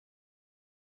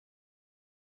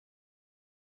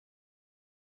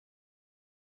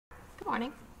Good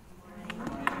morning.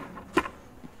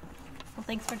 Well,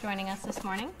 thanks for joining us this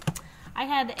morning. I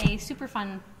had a super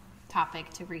fun topic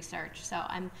to research, so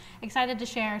I'm excited to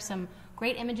share some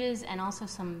great images and also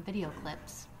some video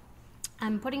clips.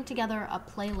 I'm putting together a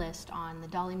playlist on the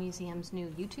Dalí Museum's new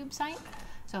YouTube site,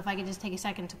 so if I could just take a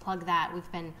second to plug that.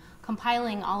 We've been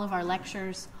compiling all of our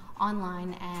lectures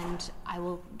online, and I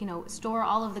will, store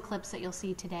all of the clips that you'll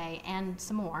see today and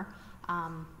some more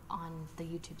on the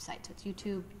YouTube site. So it's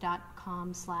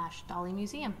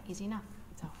youtube.com/DalíMuseum. Easy enough.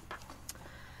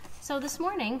 So this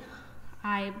morning,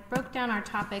 I broke down our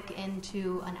topic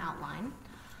into an outline.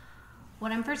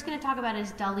 What I'm first going to talk about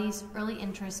is Dalí's early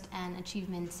interest and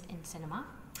achievements in cinema,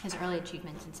 his early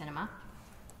achievements in cinema,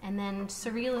 and then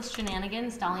surrealist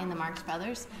shenanigans, Dalí and the Marx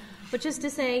Brothers, which is to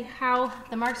say how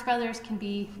the Marx Brothers can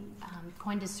be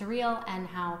coined as surreal and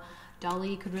how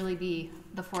Dalí could really be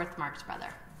the fourth Marx brother.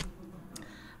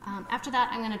 After that,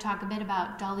 I'm going to talk a bit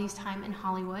about Dalí's time in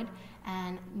Hollywood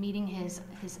and meeting his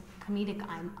comedic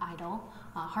idol,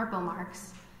 Harpo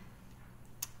Marx.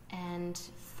 And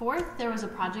fourth, there was a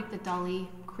project that Dalí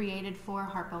created for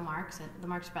Harpo Marx, the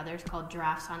Marx Brothers, called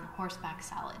Giraffes on Horseback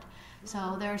Salad.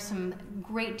 So there are some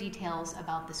great details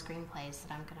about the screenplays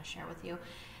that I'm going to share with you.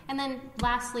 And then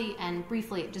lastly and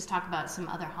briefly, just talk about some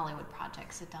other Hollywood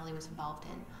projects that Dalí was involved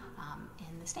in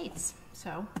the States.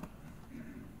 So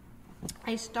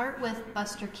I start with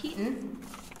Buster Keaton,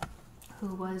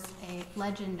 who was a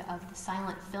legend of the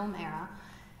silent film era.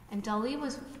 And Dalí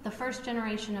was the first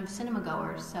generation of cinema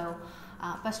goers, so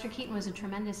Buster Keaton was a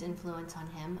tremendous influence on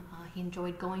him. He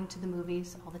enjoyed going to the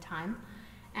movies all the time.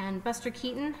 And Buster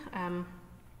Keaton,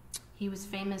 he was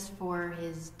famous for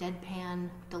his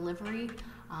deadpan delivery,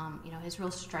 his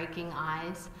real striking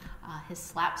eyes, his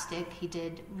slapstick. He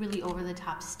did really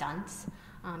over-the-top stunts.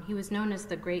 He was known as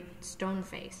the Great Stone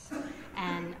Face.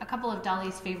 And a couple of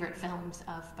Dalí's favorite films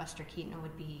of Buster Keaton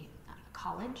would be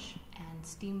College and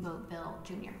Steamboat Bill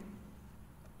Jr.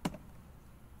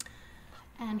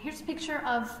 And here's a picture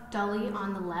of Dalí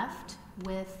on the left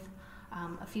with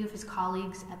a few of his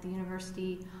colleagues at the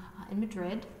university in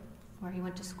Madrid, where he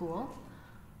went to school.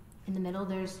 In the middle,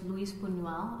 there's Luis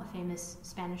Buñuel, a famous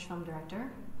Spanish film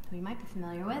director, who you might be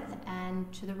familiar with,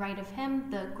 and to the right of him,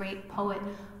 the great poet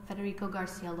Federico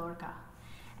Garcia Lorca.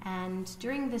 And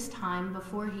during this time,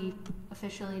 before he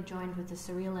officially joined with the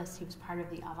Surrealists, he was part of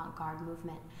the avant-garde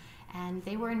movement. And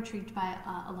they were intrigued by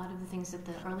a lot of the things that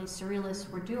the early Surrealists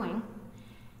were doing.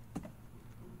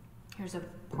 Here's a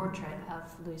portrait of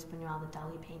Luis Buñuel that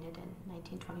Dalí painted in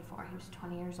 1924. He was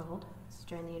 20 years old. This is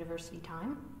during the university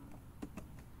time.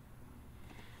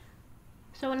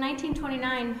 So in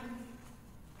 1929,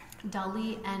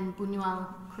 Dalí and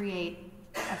Buñuel create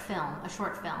a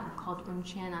short film called Un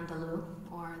Chien Andalou,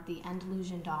 or The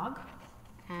Andalusian Dog.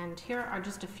 And here are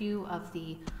just a few of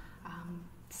the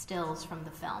stills from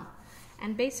the film.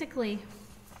 And basically,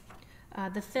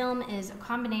 the film is a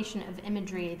combination of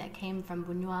imagery that came from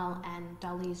Buñuel and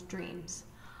Dalí's dreams.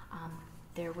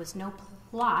 There was no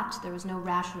plot, there was no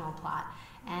rational plot,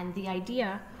 and the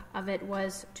idea of it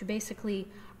was to basically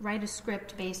write a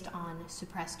script based on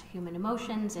suppressed human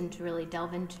emotions and to really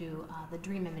delve into the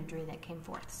dream imagery that came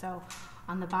forth. So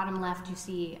on the bottom left, you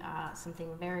see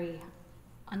something very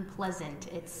unpleasant.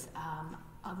 It's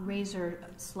a razor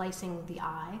slicing the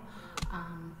eye.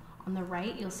 On the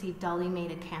right, you'll see Dalí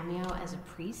made a cameo as a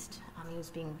priest. He was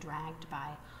being dragged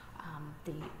by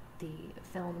the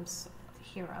film's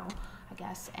hero, I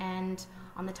guess. And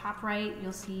on the top right,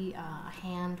 you'll see a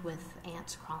hand with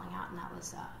ants crawling out, and that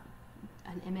was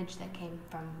an image that came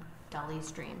from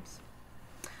Dalí's dreams.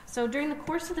 So during the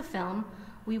course of the film,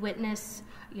 we witness,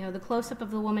 the close-up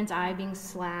of the woman's eye being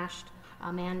slashed,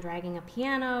 a man dragging a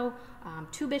piano,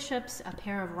 two bishops, a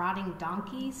pair of rotting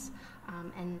donkeys,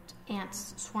 and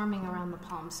ants swarming around the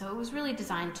palm. So it was really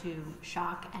designed to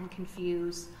shock and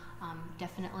confuse,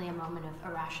 definitely a moment of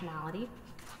irrationality.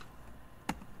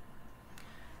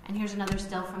 And here's another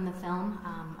still from the film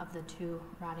of the two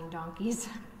rotting donkeys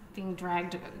being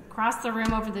dragged across the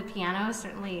room over the piano.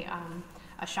 Certainly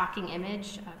a shocking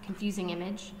image, a confusing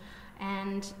image.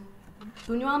 And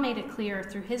Buñuel made it clear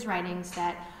through his writings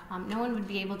that no one would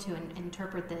be able to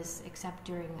interpret this except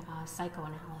during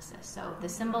psychoanalysis. So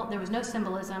there was no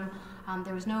symbolism,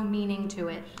 there was no meaning to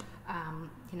it.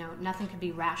 Nothing could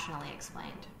be rationally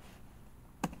explained.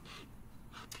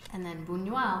 And then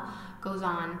Buñuel goes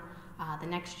on the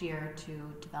next year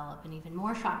to develop an even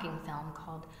more shocking film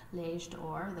called L'Âge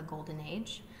d'Or, The Golden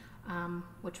Age,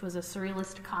 which was a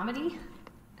surrealist comedy.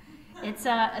 It's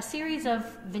a series of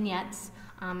vignettes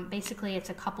Basically, it's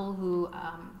a couple who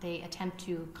they attempt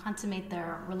to consummate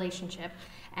their relationship,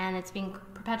 and it's being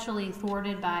perpetually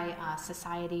thwarted by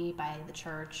society, by the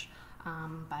church,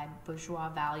 by bourgeois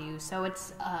values. So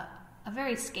it's a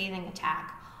very scathing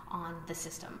attack on the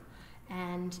system.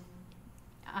 And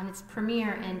on its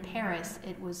premiere in Paris,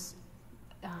 it was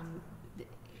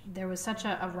there was such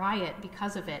a riot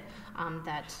because of it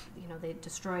that they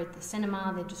destroyed the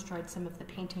cinema, they destroyed some of the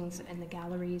paintings in the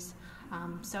galleries.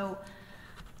 So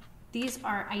these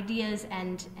are ideas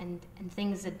and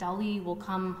things that Dalí will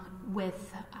come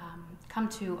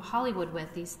to Hollywood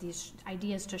with, these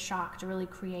ideas to shock, to really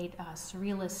create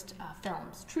surrealist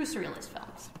films, true surrealist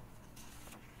films.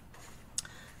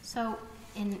 So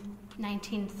in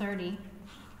 1930,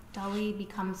 Dalí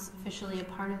becomes officially a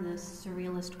part of this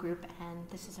surrealist group, and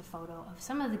this is a photo of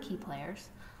some of the key players.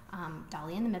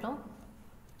 Dalí in the middle.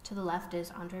 To the left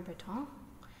is André Breton.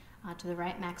 To the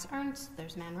right, Max Ernst.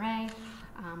 There's Man Ray,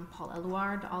 Paul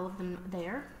Eluard, all of them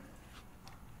there.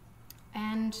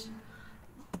 And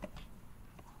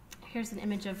here's an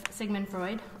image of Sigmund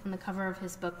Freud on the cover of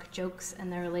his book, Jokes and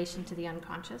Their Relation to the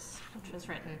Unconscious, which was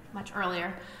written much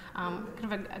earlier. Kind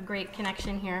of a great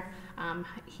connection here.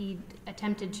 He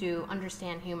attempted to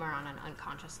understand humor on an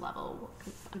unconscious level,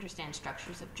 understand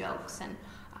structures of jokes and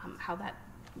how that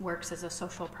works as a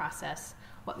social process,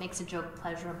 what makes a joke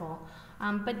pleasurable.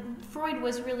 But Freud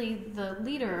was really the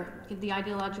leader, the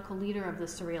ideological leader of the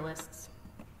surrealists.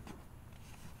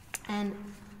 And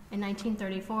in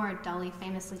 1934, Dalí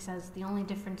famously says, "The only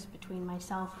difference between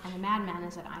myself and a madman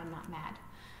is that I am not mad."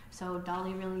 So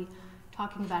Dalí really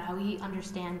talking about how he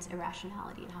understands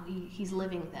irrationality and how he's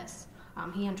living this.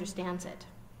 He understands it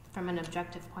from an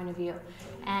objective point of view.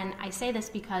 And I say this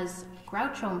because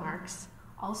Groucho Marx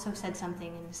also said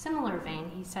something in a similar vein.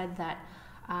 He said that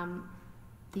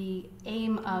the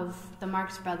aim of the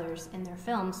Marx brothers in their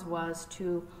films was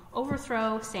to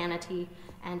overthrow sanity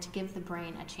and to give the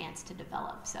brain a chance to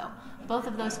develop. So both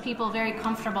of those people very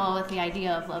comfortable with the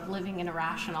idea of living an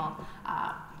irrational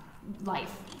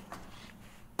life.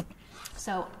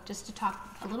 So just to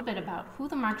talk a little bit about who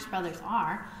the Marx brothers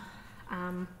are,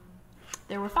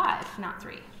 there were 5, not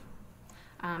 3.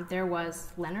 There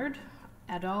was Leonard,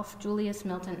 Adolf, Julius,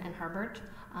 Milton, and Herbert.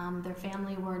 Their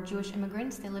family were Jewish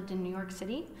immigrants. They lived in New York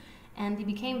City, and they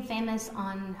became famous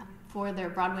for their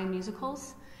Broadway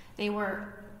musicals. They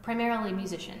were primarily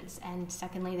musicians, and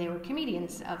secondly, they were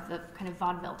comedians of the kind of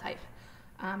vaudeville type.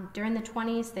 During the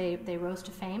 20s, they rose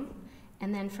to fame,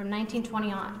 and then from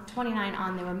 1929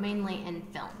 on, they were mainly in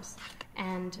films.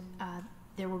 And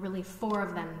there were really 4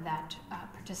 of them that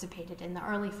participated in the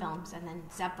early films, and then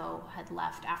Zeppo had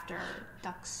left after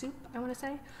Duck Soup, I want to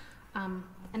say.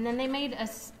 And then they made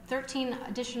 13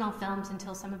 additional films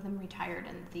until some of them retired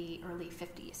in the early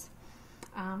 50s.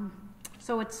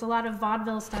 So it's a lot of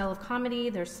vaudeville style of comedy.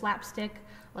 There's slapstick,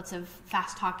 lots of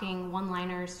fast-talking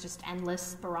one-liners, just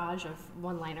endless barrage of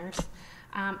one-liners.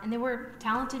 And they were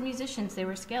talented musicians. They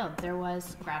were skilled. There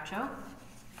was Groucho,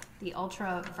 the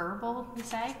ultra-verbal, we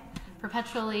say,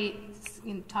 perpetually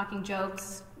talking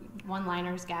jokes,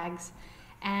 one-liners, gags.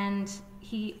 And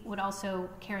he would also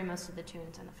carry most of the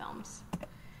tunes in the films.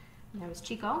 And there was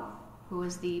Chico, who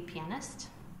was the pianist,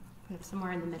 kind of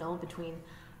somewhere in the middle between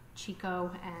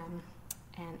Chico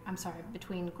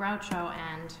between Groucho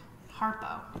and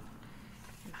Harpo.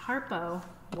 And Harpo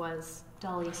was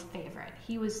Dalí's favorite.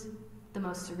 He was the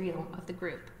most surreal of the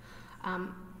group.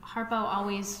 Harpo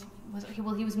always was, he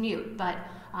was mute, but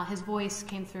his voice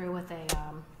came through with a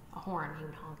horn. He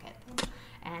would honk it.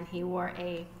 And he wore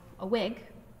a wig.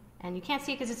 And you can't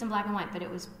see it because it's in black and white, but it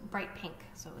was bright pink,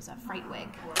 so it was a fright wig.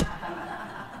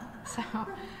 So,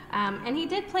 and he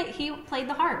played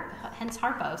the harp, hence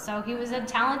Harpo. So he was a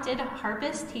talented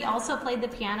harpist. He also played the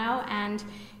piano, and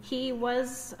he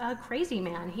was a crazy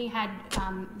man. He had,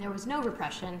 there was no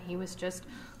repression. He was just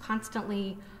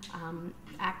constantly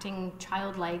acting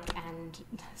childlike and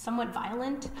somewhat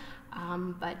violent,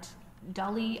 but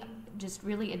Dalí just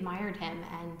really admired him,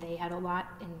 and they had a lot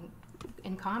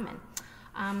in common.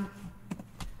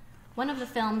 One of the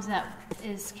films that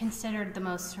is considered the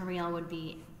most surreal would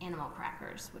be Animal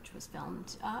Crackers, which was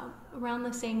filmed around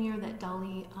the same year that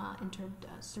Dalí entered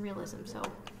surrealism, so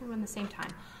around the same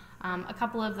time. A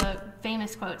couple of the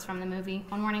famous quotes from the movie: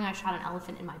 "One morning I shot an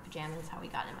elephant in my pajamas." How he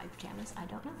got in my pajamas, I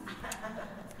don't know.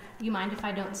 "You mind if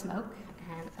I don't smoke?"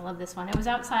 And I love this one. I was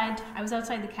outside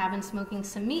the cabin smoking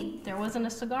some meat. There wasn't a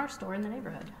cigar store in the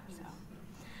neighborhood. So,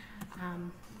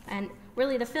 and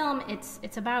really, the film, it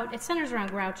centers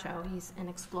around Groucho. He's an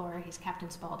explorer. He's Captain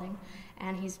Spaulding,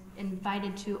 and he's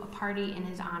invited to a party in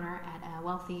his honor at a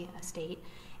wealthy estate.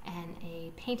 and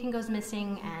a painting goes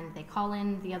missing, and they call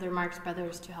in the other Marx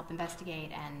brothers to help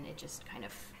investigate, and it just kind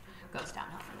of goes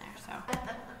downhill from there.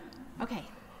 So, okay,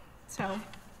 so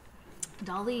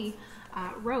Dalí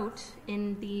wrote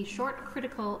in the short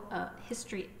critical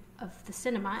history of the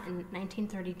cinema in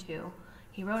 1932.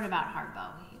 He wrote about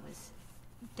Harpo. He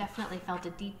definitely felt a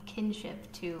deep kinship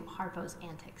to Harpo's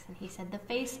antics, and he said, "The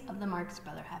face of the Marx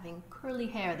brother, having curly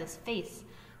hair, this face,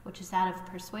 which is that of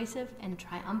persuasive and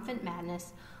triumphant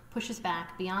madness, pushes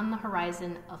back beyond the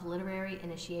horizon of literary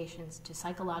initiations to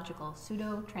psychological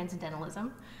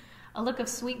pseudo-transcendentalism, a look of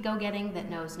sweet go-getting that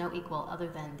knows no equal other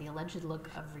than the alleged look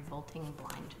of revolting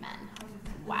blind men."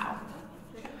 Wow.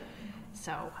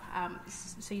 So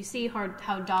you see how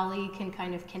Dalí can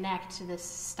kind of connect to this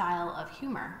style of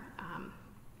humor.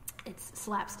 It's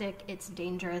slapstick, it's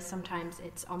dangerous, sometimes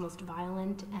it's almost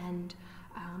violent, and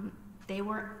they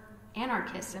were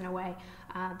anarchists in a way.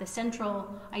 The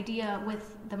central idea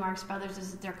with the Marx brothers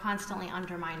is that they're constantly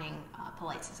undermining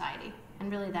polite society,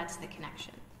 and really that's the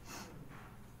connection.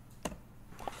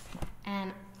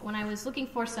 And when I was looking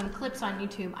for some clips on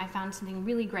YouTube, I found something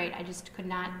really great I just could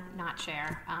not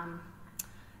share.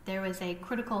 There was a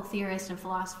critical theorist and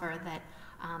philosopher that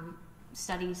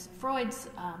studies Freud's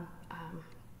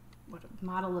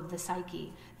model of the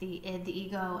psyche, the id, the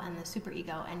ego, and the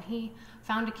superego, and he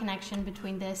found a connection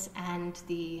between this and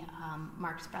the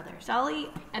Marx brothers. Dalí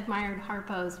admired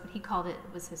Harpo's, what he called it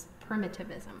was his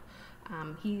primitivism.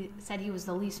 He said he was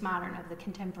the least modern of the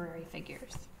contemporary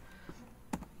figures.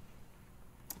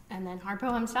 And then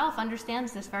Harpo himself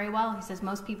understands this very well. He says,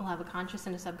 most people have a conscious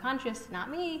and a subconscious. Not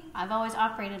me. I've always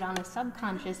operated on a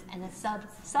subconscious and a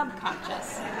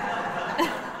subconscious.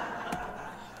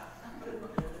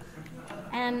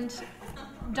 And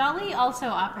Dalí also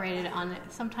operated on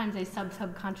sometimes a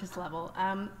subconscious level.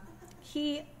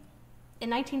 In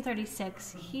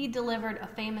 1936, he delivered a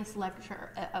famous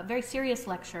lecture, a very serious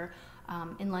lecture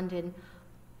in London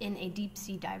in a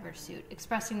deep-sea diver suit,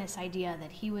 expressing this idea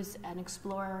that he was an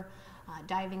explorer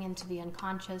diving into the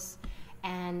unconscious.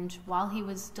 And while he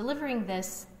was delivering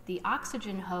this, the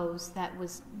oxygen hose that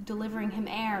was delivering him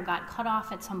air got cut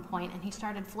off at some point, and he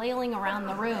started flailing around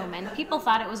the room, and people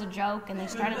thought it was a joke, and they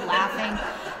started laughing,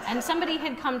 and somebody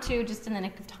had come to just in the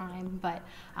nick of time, but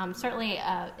certainly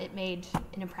it made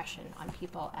an impression on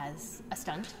people as a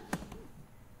stunt.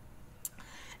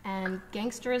 And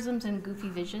gangsterisms and goofy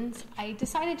visions. I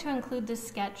decided to include this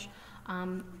sketch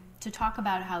to talk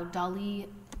about how Dalí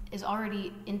is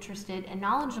already interested and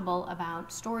knowledgeable about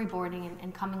storyboarding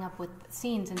and coming up with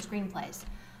scenes and screenplays.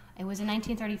 It was in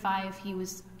 1935. He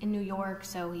was in New York,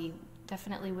 so he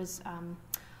definitely was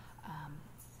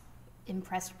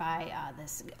impressed by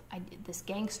this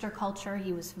gangster culture.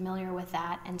 He was familiar with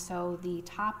that, and so the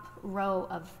top row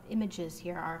of images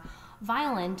here are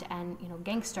violent and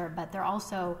gangster, but they're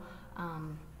also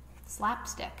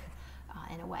slapstick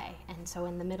in a way. And so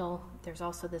in the middle, there's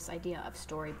also this idea of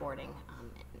storyboarding.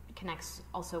 It connects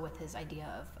also with his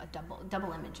idea of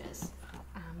double images.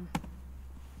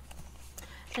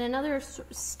 And another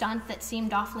stunt that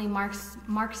seemed awfully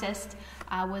Marxist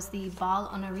was the bal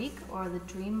honorique, or the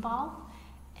dream ball.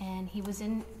 And he was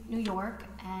in New York,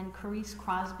 and Carice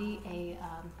Crosby,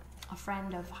 a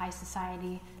friend of high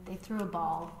society, they threw a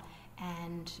ball,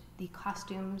 and the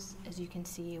costumes, as you can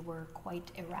see, were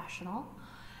quite irrational.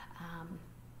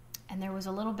 And there was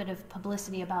a little bit of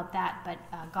publicity about that, but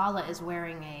Gala is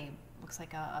wearing looks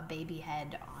like a baby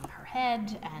head on her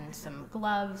head and some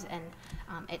gloves, and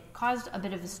it caused a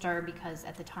bit of a stir because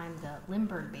at the time the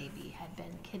Limburg baby had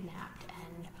been kidnapped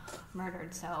and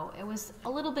murdered. So it was a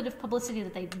little bit of publicity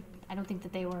that I don't think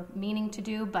that they were meaning to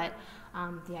do, but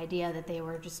the idea that they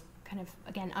were just kind of,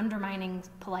 again, undermining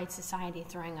polite society,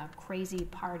 throwing a crazy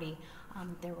party.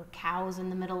 There were cows in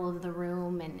the middle of the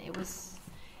room, and it was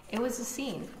a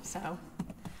scene. So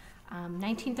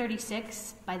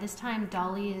 1936, by this time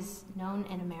Dalí is known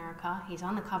in America. He's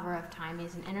on the cover of Time.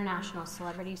 He's an international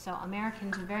celebrity, so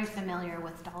Americans are very familiar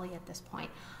with Dalí at this point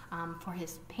for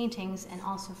his paintings and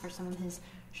also for some of his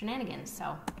shenanigans.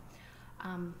 So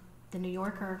the New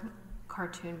Yorker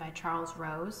cartoon by Charles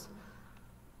Rose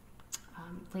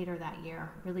later that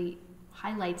year really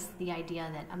highlights the idea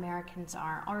that Americans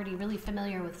are already really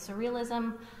familiar with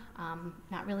surrealism.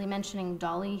 Not really mentioning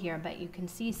Dalí here, but you can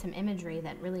see some imagery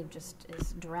that really just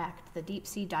is direct. The deep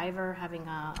sea diver having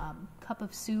a cup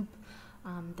of soup.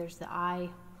 There's the eye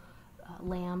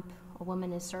lamp. A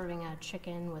woman is serving a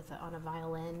chicken on a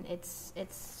violin. It's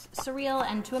surreal,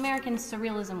 and to Americans,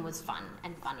 surrealism was fun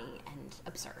and funny and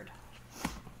absurd.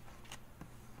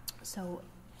 So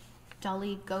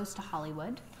Dalí goes to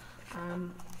Hollywood.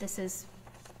 This is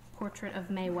Portrait of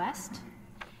Mae West.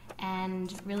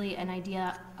 And really an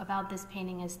idea about this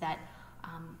painting is that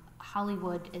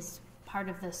Hollywood is part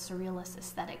of the surrealist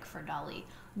aesthetic for Dalí.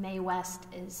 Mae West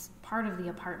is part of the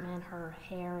apartment. Her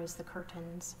hair is the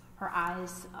curtains. Her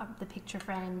eyes are the picture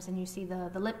frames, and you see the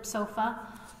lip sofa,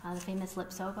 the famous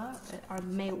lip sofa, are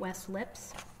Mae West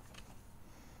lips.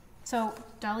 So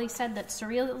Dalí said that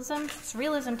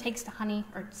surrealism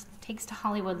takes to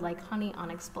Hollywood like honey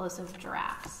on explosive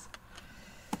giraffes.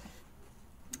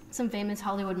 Some famous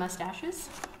Hollywood mustaches,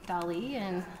 Dalí,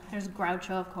 and there's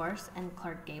Groucho, of course, and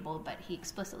Clark Gable, but he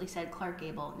explicitly said Clark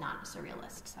Gable, not a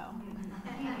surrealist. So,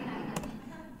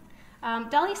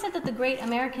 Dalí said that the great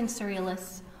American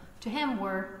surrealists to him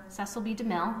were Cecil B.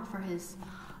 DeMille for his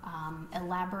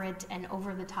elaborate and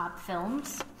over-the-top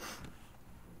films,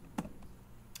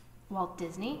 Walt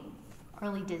Disney,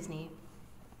 early Disney.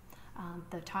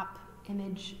 The top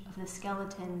image of the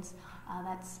skeletons,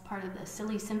 that's part of the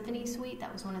Silly Symphony Suite.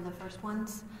 That was one of the first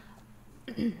ones.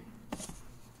 And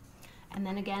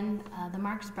then again, the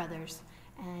Marx Brothers.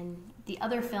 And the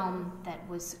other film that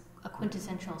was a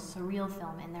quintessential surreal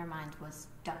film in their mind was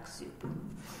Duck Soup.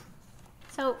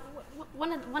 So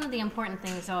one of the important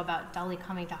things, though, about Dalí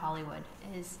coming to Hollywood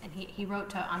is, and he wrote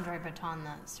to André Breton,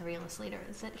 the surrealist leader,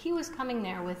 is that he was coming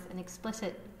there with an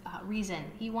explicit reason.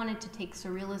 He wanted to take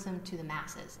surrealism to the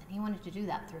masses, and he wanted to do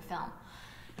that through film.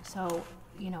 So,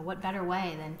 what better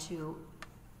way than to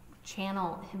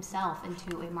channel himself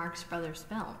into a Marx Brothers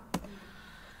film?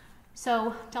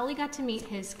 So Dalí got to meet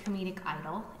his comedic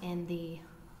idol in the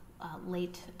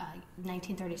late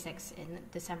 1936 in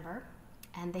December.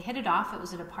 And they hit it off. It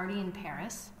was at a party in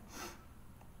Paris.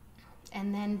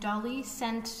 And then Dalí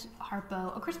sent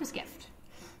Harpo a Christmas gift,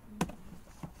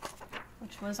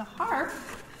 which was a harp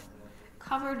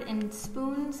covered in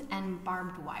spoons and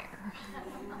barbed wire.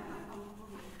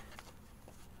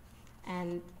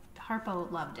 And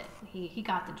Harpo loved it. He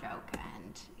got the joke,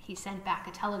 and he sent back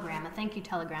a telegram, a thank you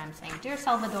telegram, saying, "Dear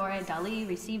Salvador, Dalí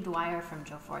received wire from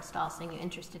Joe Forstall saying you're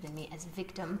interested in me as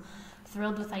victim.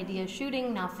 Thrilled with idea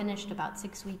shooting, now finished about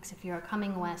 6 weeks. If you are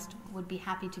coming west, would be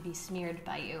happy to be smeared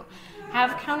by you.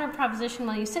 Have counter proposition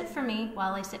while you sit for me,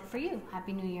 while I sit for you.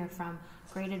 Happy New Year from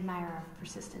great admirer of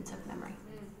persistence of memory."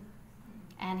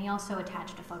 And he also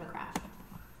attached a photograph.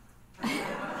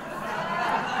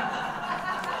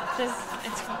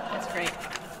 It's great.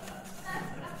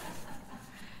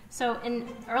 So in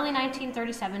early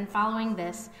 1937, following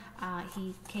this,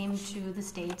 he came to the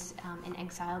States in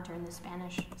exile during the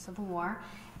Spanish Civil War,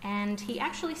 and he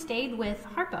actually stayed with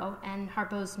Harpo and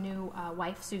Harpo's new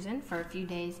wife, Susan, for a few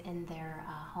days in their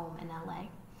home in LA.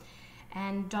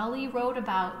 And Dalí wrote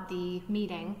about the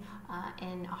meeting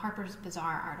in a Harper's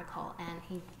Bazaar article, and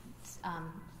he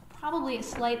probably a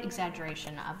slight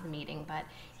exaggeration of the meeting, but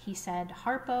he said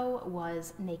Harpo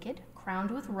was naked,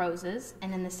 crowned with roses,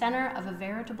 and in the center of a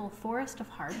veritable forest of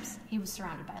harps. He was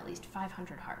surrounded by at least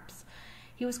 500 harps.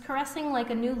 He was caressing like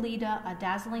a new Leda a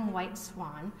dazzling white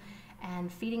swan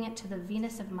and feeding it to the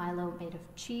Venus of Milo made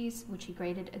of cheese, which he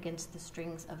grated against the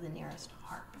strings of the nearest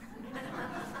harp.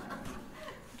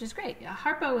 Which is great.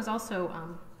 Harpo was also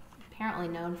apparently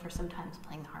known for sometimes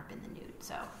playing the harp in the nude,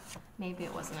 so maybe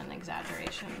it wasn't an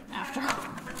exaggeration after all.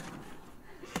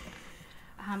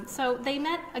 So they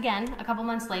met again a couple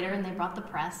months later, and they brought the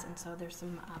press, and so there's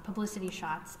some publicity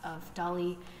shots of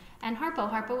Dalí and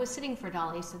Harpo. Harpo was sitting for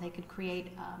Dalí so they could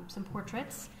create some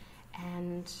portraits,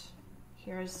 and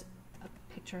here's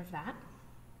a picture of that.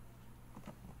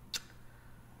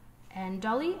 And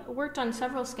Dalí worked on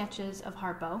several sketches of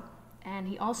Harpo, and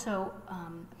he also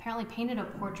apparently painted a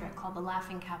portrait called The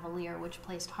Laughing Cavalier, which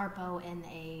placed Harpo in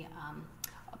a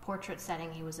portrait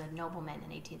setting. He was a nobleman, an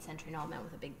 18th century nobleman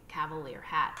with a big cavalier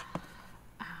hat.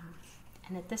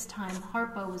 And at this time,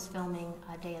 Harpo was filming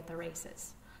A Day at the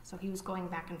Races. So he was going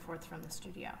back and forth from the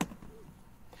studio.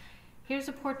 Here's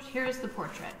the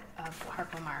portrait of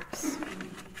Harpo Marx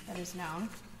that is known.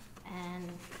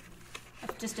 And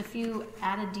just a few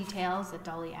added details that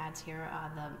Dalí adds here.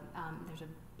 There's a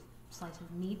slice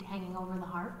of meat hanging over the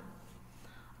harp,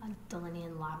 a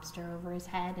Delinean lobster over his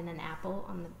head, and an apple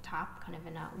on the top, kind of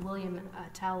in a William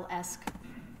Tell-esque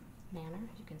manner.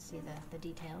 You can see the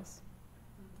details.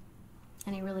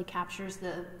 And he really captures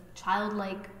the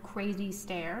childlike, crazy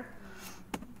stare.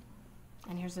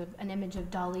 And here's an image of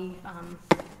Dalí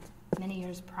many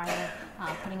years prior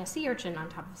putting a sea urchin on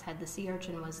top of his head. The sea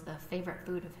urchin was the favorite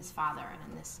food of his father,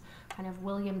 and in this kind of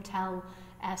William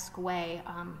Tell-esque way,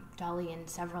 Dalí in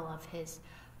several of his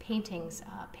paintings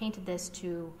painted this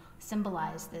to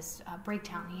symbolize this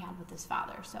breakdown he had with his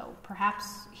father. So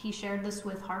perhaps he shared this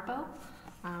with Harpo.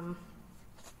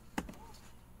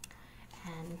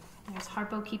 And there's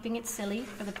Harpo keeping it silly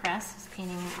for the press. He's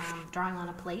painting, drawing on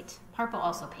a plate. Harpo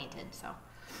also painted, so.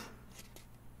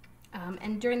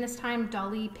 And during this time,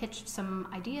 Dalí pitched some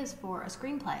ideas for a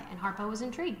screenplay, and Harpo was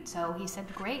intrigued. So he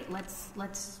said, "Great,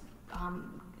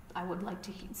 I would like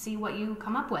to see what you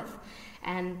come up with."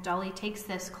 And Dalí takes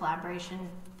this collaboration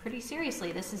pretty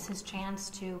seriously. This is his chance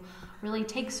to really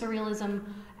take surrealism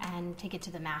and take it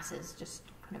to the masses, just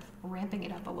kind of ramping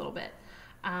it up a little bit.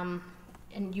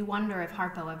 And you wonder if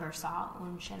Harpo ever saw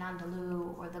Un Chien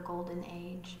Andalou or The Golden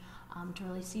Age to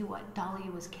really see what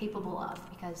Dalí was capable of,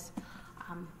 because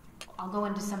I'll go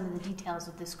into some of the details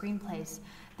of the screenplays.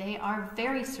 They are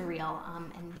very surreal,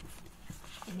 and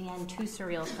in the end, too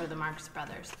surreal for the Marx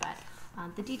brothers,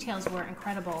 but the details were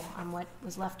incredible on what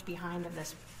was left behind of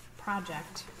this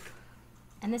project.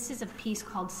 And this is a piece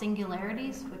called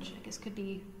Singularities, which I guess could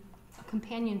be a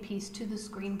companion piece to the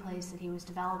screenplays that he was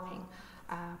developing.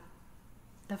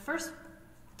 The first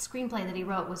screenplay that he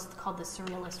wrote was called The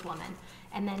Surrealist Woman,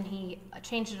 and then he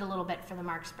changed it a little bit for the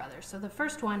Marx brothers. So the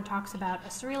first one talks about a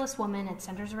surrealist woman. It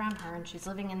centers around her, and she's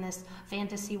living in this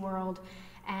fantasy world,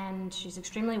 and she's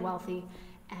extremely wealthy,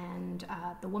 and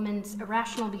the woman's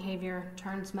irrational behavior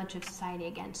turns much of society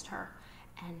against her,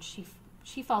 and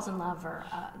she falls in love, or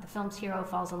the film's hero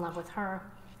falls in love with her,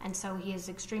 and so he is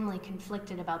extremely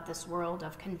conflicted about this world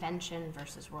of convention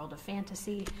versus world of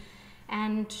fantasy.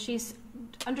 And she's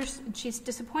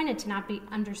disappointed to not be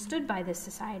understood by this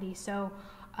society. So,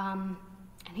 and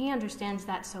he understands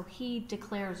that. So he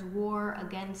declares war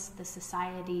against the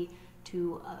society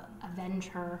to avenge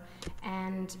her.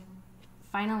 And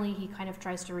finally, he kind of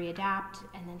tries to readapt,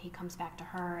 and then he comes back to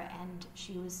her. And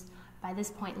she was, by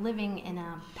this point, living in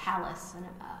a palace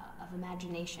of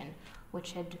imagination,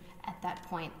 which had, at that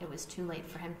point, it was too late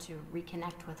for him to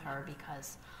reconnect with her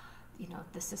because, you know,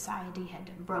 the society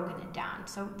had broken it down.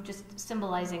 So just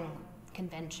symbolizing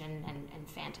convention and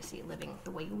fantasy, living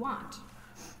the way you want.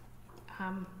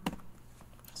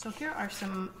 So here are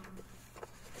some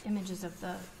images of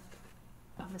the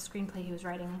screenplay he was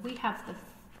writing. We have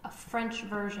a French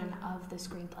version of the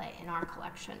screenplay in our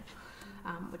collection,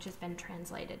 which has been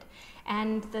translated.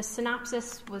 And the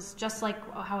synopsis was just like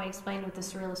how I explained with The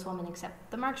Surrealist Woman, except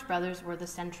the Marx brothers were the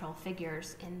central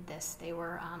figures in this. They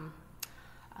were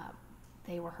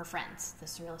her friends, the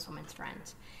surrealist woman's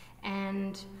friends.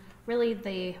 And really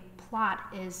the plot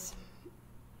is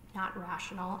not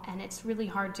rational, and it's really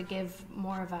hard to give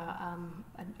more of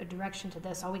a direction to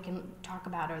this. All we can talk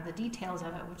about are the details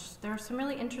of it, which there are some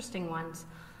really interesting ones.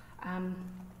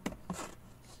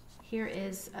 Here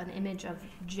is an image of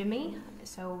Jimmy.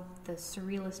 So the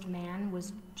surrealist man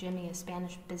was Jimmy, a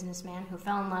Spanish businessman who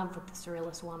fell in love with the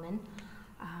surrealist woman.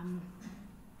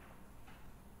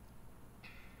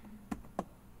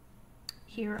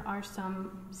 Here are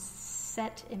some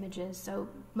set images. So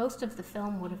most of the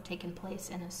film would have taken place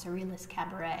in a surrealist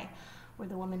cabaret where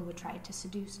the woman would try to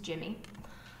seduce Jimmy.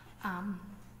 And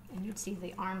you'd see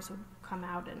the arms would come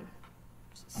out and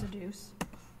seduce.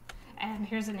 And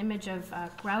here's an image of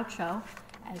Groucho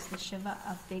as the Shiva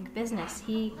of big business.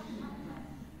 He,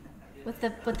 with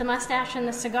the mustache and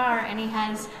the cigar, and he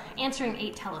has answering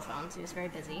 8 telephones. He was very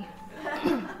busy.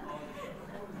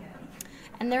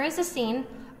 And there is a scene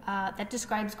that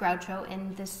describes Groucho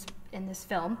in this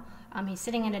film. He's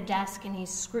sitting at a desk and he's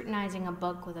scrutinizing a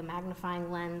book with a magnifying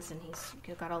lens, and he's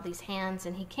got all these hands,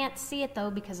 and he can't see it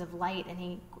though because of light,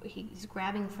 and he's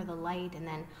grabbing for the light, and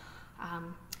then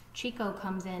Chico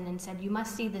comes in and said, "You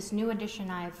must see this new edition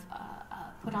I've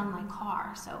put on my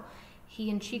car." So he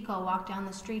and Chico walk down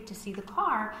the street to see the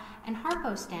car, and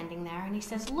Harpo's standing there, and he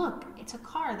says, "Look, it's a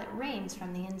car that rains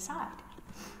from the inside."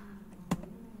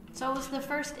 So it was the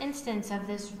first instance of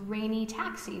this rainy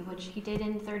taxi, which he did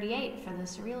in '38 for the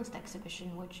Surrealist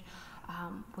exhibition, which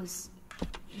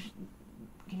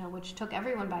which took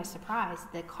everyone by surprise.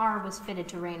 The car was fitted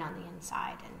to rain on the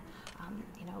inside,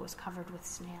 and it was covered with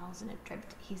snails, and it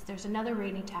dripped. There's another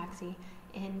rainy taxi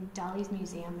in Dalí's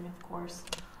museum, and of course,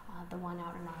 the one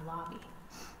out in our lobby.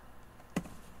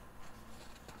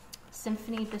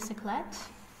 Symphonie Bicyclette,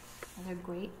 another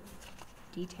great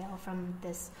detail from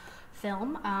this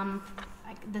film.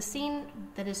 The scene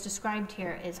that is described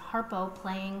here is Harpo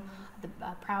playing the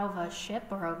prow of a ship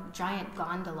or a giant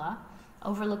gondola,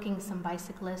 overlooking some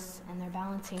bicyclists, and they're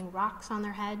balancing rocks on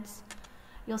their heads.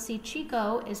 You'll see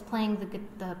Chico is playing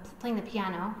the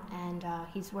piano, and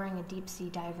he's wearing a deep sea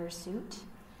diver suit.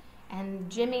 And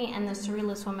Jimmy and the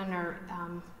surrealist woman are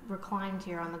reclined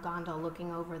here on the gondola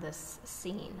looking over this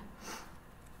scene.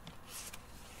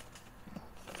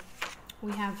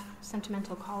 We have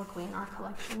Sentimental Colloquy in our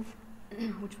collection,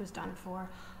 which was done for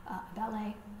a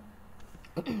ballet.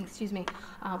 excuse me,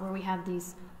 where we have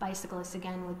these bicyclists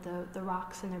again with the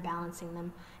rocks and they're balancing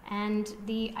them. And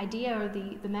the idea or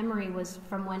the memory was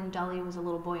from when Dalí was a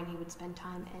little boy and he would spend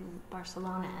time in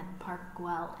Barcelona at Park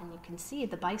Güell, and you can see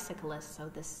the bicyclist, so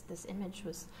this image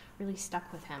was really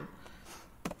stuck with him.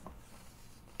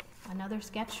 Another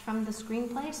sketch from the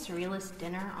screenplay, Surrealist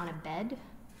Dinner on a Bed.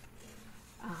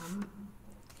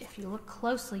 If you look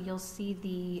closely, you'll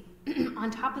see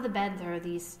on top of the bed there are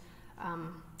these,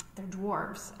 they're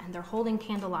dwarves, and they're holding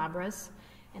candelabras.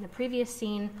 In a previous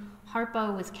scene,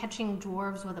 Harpo was catching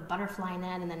dwarves with a butterfly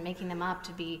net and then making them up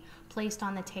to be placed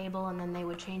on the table, and then they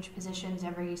would change positions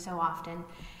every so often.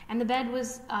 And the bed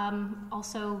was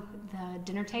also the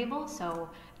dinner table, so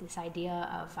this idea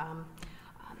of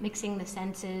mixing the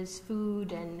senses,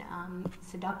 food and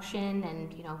seduction,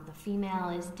 and the female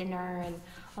is dinner, and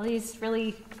all these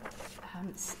really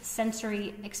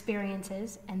sensory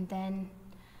experiences. And then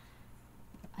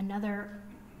another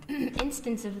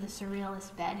instance of the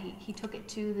surrealist bed, he took it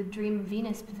to the Dream of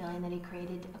Venus pavilion that he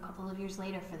created a couple of years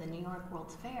later for the New York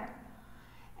World's Fair.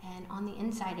 And on the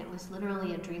inside it was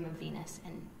literally a dream of Venus,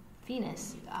 and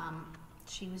Venus,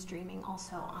 she was dreaming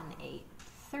also on a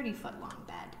 30-foot long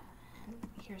bed. And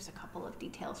here's a couple of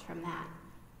details from that.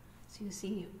 So you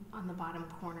see on the bottom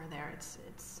corner there,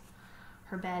 it's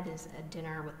her bed is a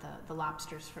dinner with the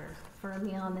lobsters for a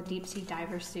meal in the deep sea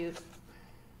diver suit.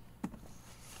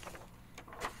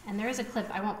 And there is a clip,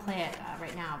 I won't play it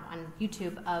right now, on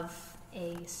YouTube of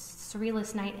a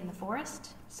surrealist night in the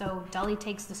forest. So Dalí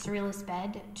takes the surrealist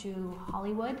bed to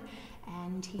Hollywood,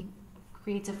 and he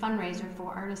creates a fundraiser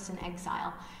for artists in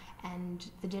exile. And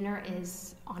the dinner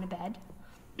is on a bed,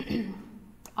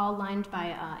 all lined by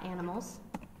animals.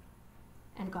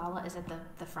 And Gala is at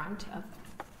the front of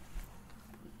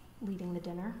leading the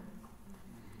dinner.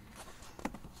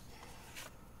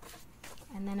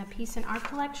 And then a piece in art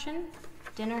collection,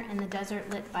 Dinner in the Desert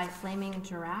Lit by Flaming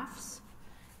Giraffes.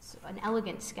 So an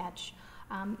elegant sketch,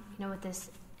 with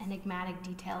this enigmatic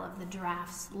detail of the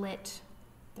giraffes lit.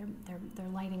 They're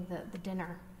lighting the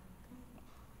dinner.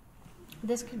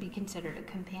 This could be considered a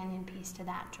companion piece to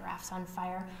that, Giraffes on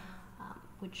Fire,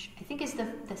 which I think is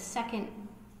the second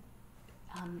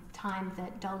time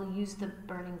that Dalí used the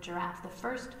burning giraffe. The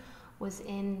first was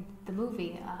in the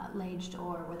movie L'Age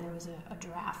d'Or, where there was a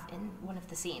giraffe in one of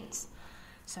the scenes.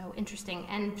 So interesting.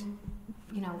 And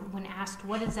when asked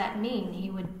what does that mean,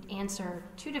 he would answer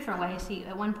two different ways.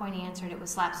 At one point he answered it was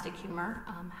slapstick humor.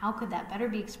 How could that better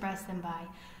be expressed than by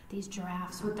these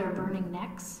giraffes with their burning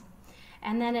necks?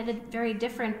 And then at a very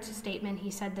different statement, he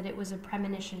said that it was a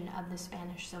premonition of the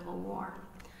Spanish Civil War.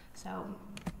 So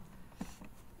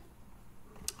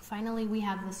finally, we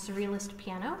have the surrealist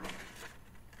piano.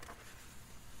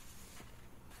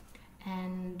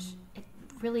 And it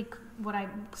really, what I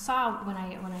saw when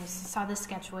I saw this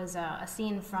sketch was a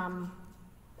scene from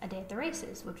A Day at the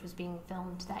Races, which was being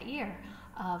filmed that year,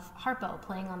 of Harpo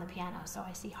playing on the piano. So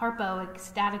I see Harpo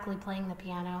ecstatically playing the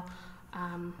piano.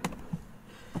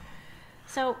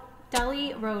 So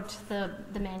Dalí wrote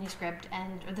the manuscript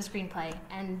or the screenplay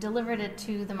and delivered it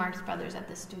to the Marx brothers at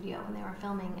the studio when they were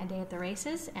filming A Day at the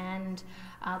Races. And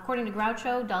according to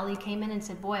Groucho, Dalí came in and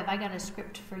said, "Boy, have I got a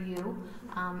script for you."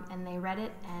 And they read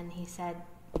it, and he said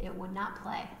it would not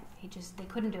play. They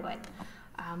couldn't do it.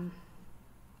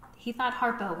 He thought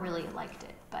Harpo really liked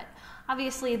it, but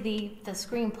obviously the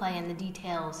screenplay and the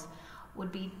details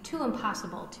would be too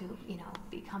impossible to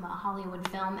become a Hollywood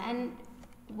film. And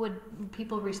would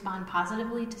people respond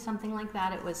positively to something like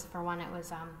that? It was, for one, it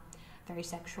was very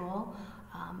sexual.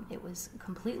 It was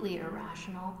completely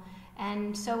irrational.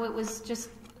 And so it was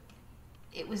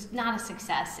not a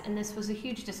success. And this was a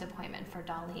huge disappointment for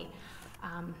Dalí.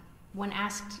 When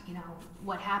asked,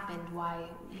 what happened, why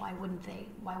wouldn't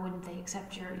they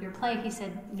accept your play? He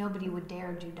said nobody would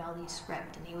dare do Dalí's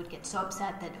script, and he would get so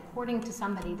upset that, according to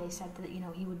somebody, they said that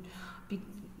he would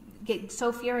get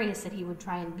so furious that he would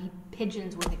try and beat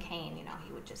pigeons with a cane.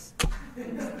 He would just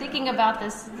thinking about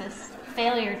this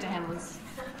failure to him was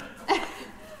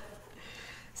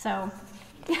so.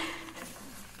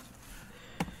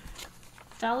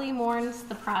 Dalí mourns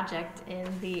the project in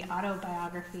the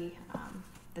autobiography,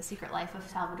 The Secret Life of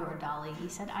Salvador Dalí. He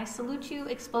said, "I salute you,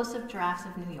 explosive giraffes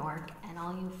of New York, and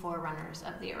all you forerunners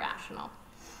of the irrational."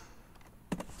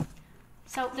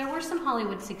 So there were some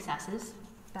Hollywood successes.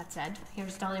 That said,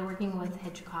 here's Dalí working with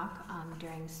Hitchcock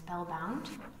during Spellbound.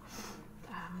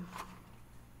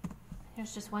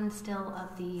 Here's just one still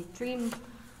of the dream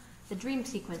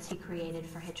sequence he created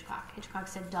for Hitchcock. Hitchcock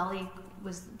said Dalí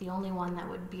was the only one that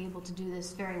would be able to do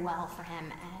this very well for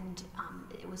him, and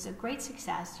it was a great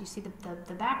success. You see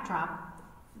the backdrop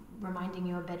reminding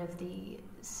you a bit of the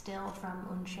still from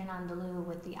Un Chien Andalou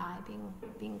with the eye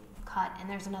being cut. And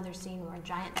there's another scene where a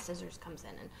giant scissors comes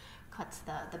in and cuts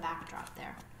the backdrop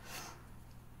there.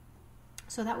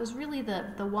 So that was really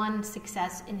the one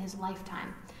success in his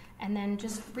lifetime. And then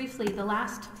just briefly, the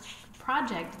last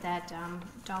project that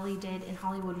Dalí did in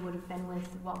Hollywood would have been with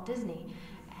Walt Disney,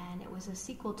 and it was a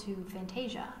sequel to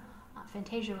Fantasia.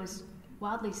 Fantasia was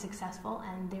wildly successful,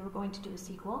 and they were going to do a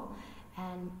sequel,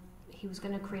 and he was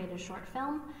going to create a short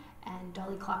film, and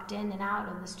Dalí clocked in and out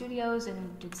of the studios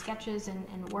and did sketches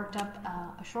and worked up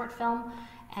a short film,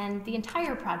 and the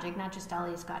entire project, not just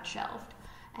Dalí's, got shelved.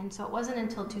 And so it wasn't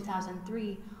until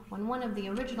 2003 when one of the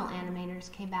original animators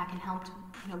came back and helped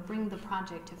bring the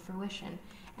project to fruition,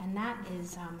 and that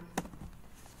is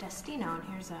Destino, and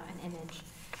here's an image.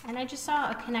 And I just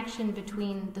saw a connection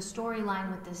between the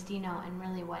storyline with Destino and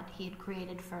really what he had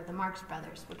created for the Marx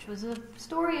Brothers, which was a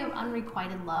story of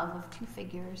unrequited love of two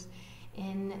figures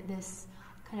in this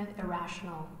kind of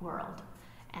irrational world.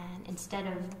 And instead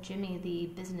of Jimmy,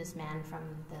 the businessman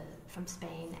from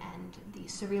Spain, and the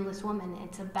surrealist woman,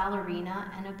 it's a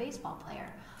ballerina and a baseball player.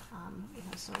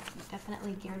 So it's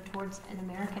definitely geared towards an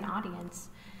American audience.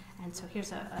 And so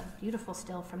here's a beautiful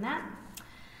still from that.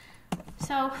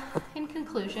 So, in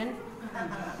conclusion,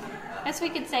 as we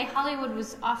could say, Hollywood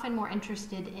was often more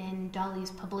interested in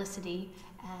Dalí's publicity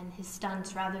and his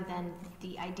stunts rather than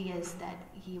the ideas that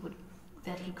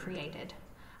he created.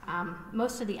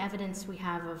 Most of the evidence we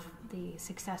have of the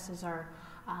successes are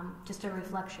just a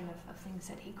reflection of things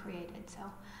that he created. So,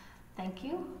 thank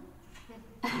you.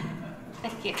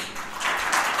 Thank you.